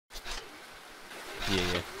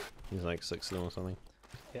Yeah. He's like 6 of them or something.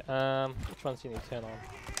 Yeah, which ones do you need to turn on?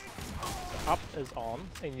 So up is on,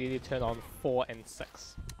 and you need to turn on 4 and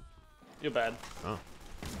 6. You're bad. Oh.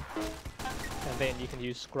 And then you can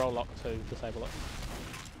use scroll lock to disable it.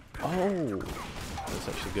 Oh! That's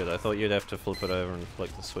actually good. I thought you'd have to flip it over and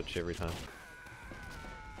flick the switch every time.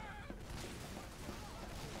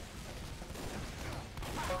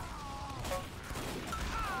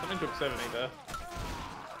 Something took 70 there.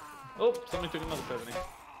 Oh, somebody took another 70.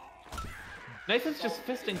 Nathan's just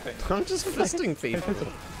fisting things. I'm just fisting people. I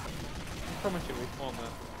promise you we spawned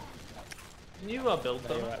that. Can you build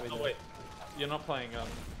them? Right, Oh wait, you're not playing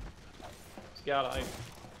Scout, are you?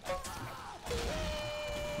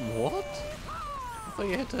 What? I thought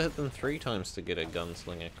you had to hit them 3 times to get a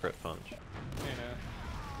gunslinger crit punch.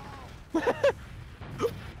 Yeah.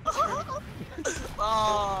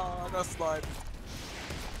 Oh, that slide.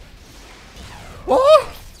 What?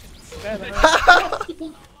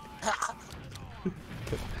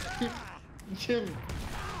 Jim.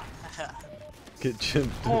 Get chimped.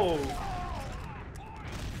 Oh.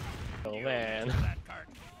 Oh man.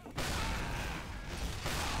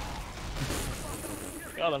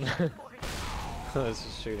 Got him. I was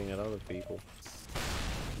just shooting at other people.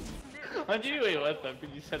 I knew you left them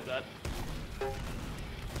when you said that. I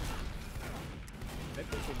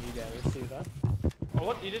think you guys see that. Oh,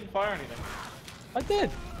 what? You didn't fire anything. I did!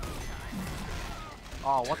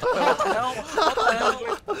 Oh, what the hell? What the hell?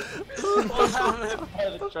 What happened?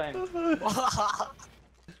 Fire the train.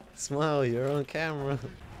 Smile, you're on camera.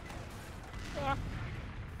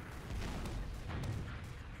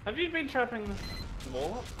 Have you been trapping the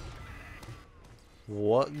wall?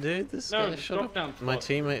 What, dude? This No, guy shot drop down my spot.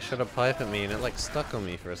 teammate shot a pipe at me and it like stuck on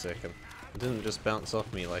me for a second. It didn't just bounce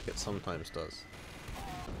off me like it sometimes does.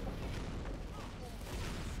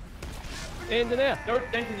 In there! No,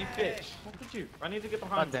 Nathan, you bitch. How could you? I need to get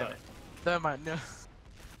behind God damn that. it. Never mind, no.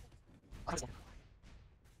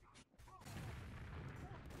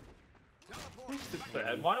 This is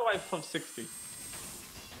bad. Why do I have 60?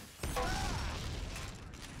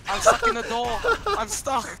 I'm stuck in the door! I'm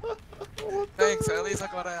stuck! Thanks, at least I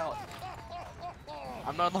got out.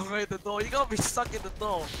 I'm no longer in the door. You got me stuck in the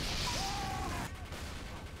door.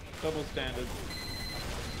 Double standard.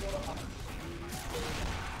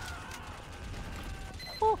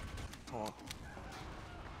 Oh. Oh.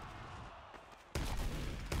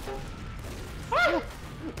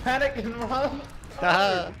 Panic and run!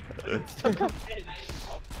 Haha!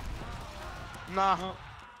 Nah. No,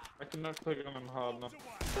 I cannot click on him hard enough.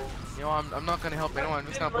 You know, I'm not gonna help anyone. I'm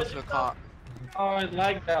just gonna push the cart. Oh, I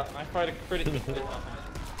lagged out and I tried to critically hit it.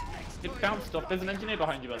 It bounced off. There's an engineer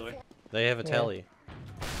behind you, by the way. They have a tally.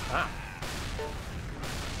 Ah!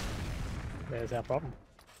 There's our problem.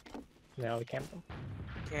 Now we camp them.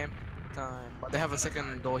 Camp time. But they have a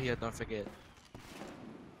second door here, don't forget.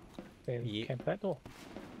 Then Yep. camp that door.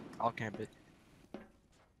 I'll camp it.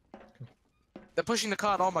 They're pushing the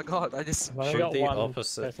cart, oh my god, I just... I've only Shoot got the one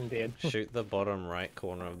opposite. person dead. Shoot the bottom right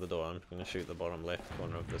corner of the door. I'm gonna shoot the bottom left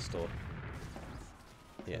corner of this door.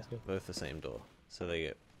 Yeah, Sounds good. both the same door. So they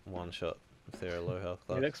get one shot if they're a low health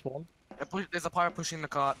You class. next spawn. There's a pirate pushing the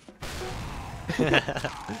cart.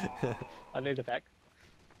 I need it back.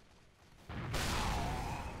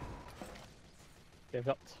 They've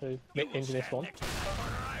got 2 engineer spawn.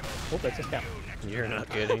 Oh, that's a scout. You're not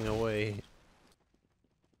getting away.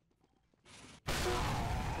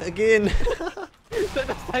 Again! Is that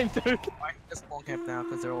the same dude? I can just spawn camp now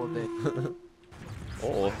because they're all dead.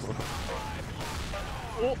 Oh.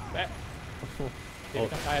 Oh, that. Oh.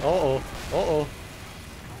 Oh. Oh.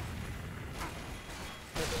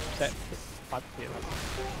 That. Yeah,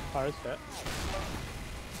 Pyro's hurt.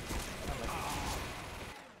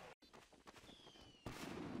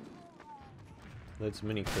 Loads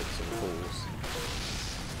mini crits and fools.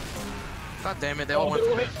 God damn it, they all went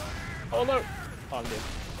for me. Oh no! Oh, I'm dead.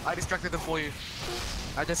 I distracted them for you.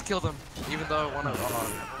 I just killed them, even though one of them.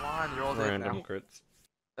 Never mind, you're all dead Random now. crits.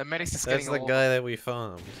 The medic's just That's getting the all... guy that we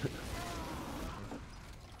farmed.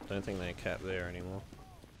 Don't think they cap there anymore.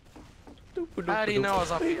 How do you know I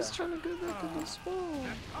was up here? He's trying to go back to the spawn.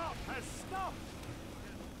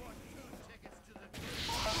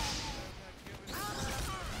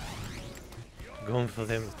 Going for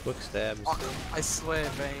them quick stabs. Fuck, I swear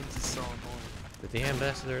Veins is so annoying. But the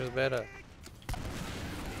ambassador is better.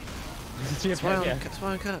 Yeah.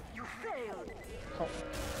 Smile cut.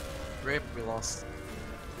 Rip, we lost.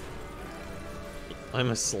 I'm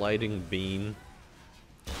a sliding bean.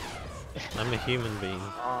 I'm a human being.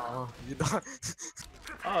 Oh, you don't...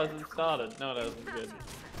 Oh, it started. No, that wasn't good.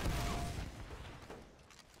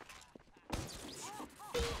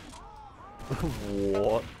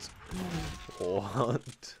 What?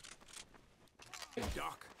 What?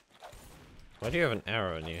 Why do you have an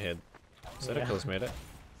arrow in your head? Is that a cosmetic?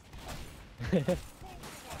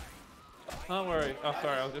 Don't worry. Oh,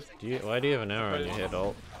 sorry. I was just. Why do you have an arrow in your head,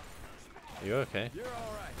 Alt? Are you okay?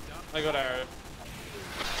 I got arrow.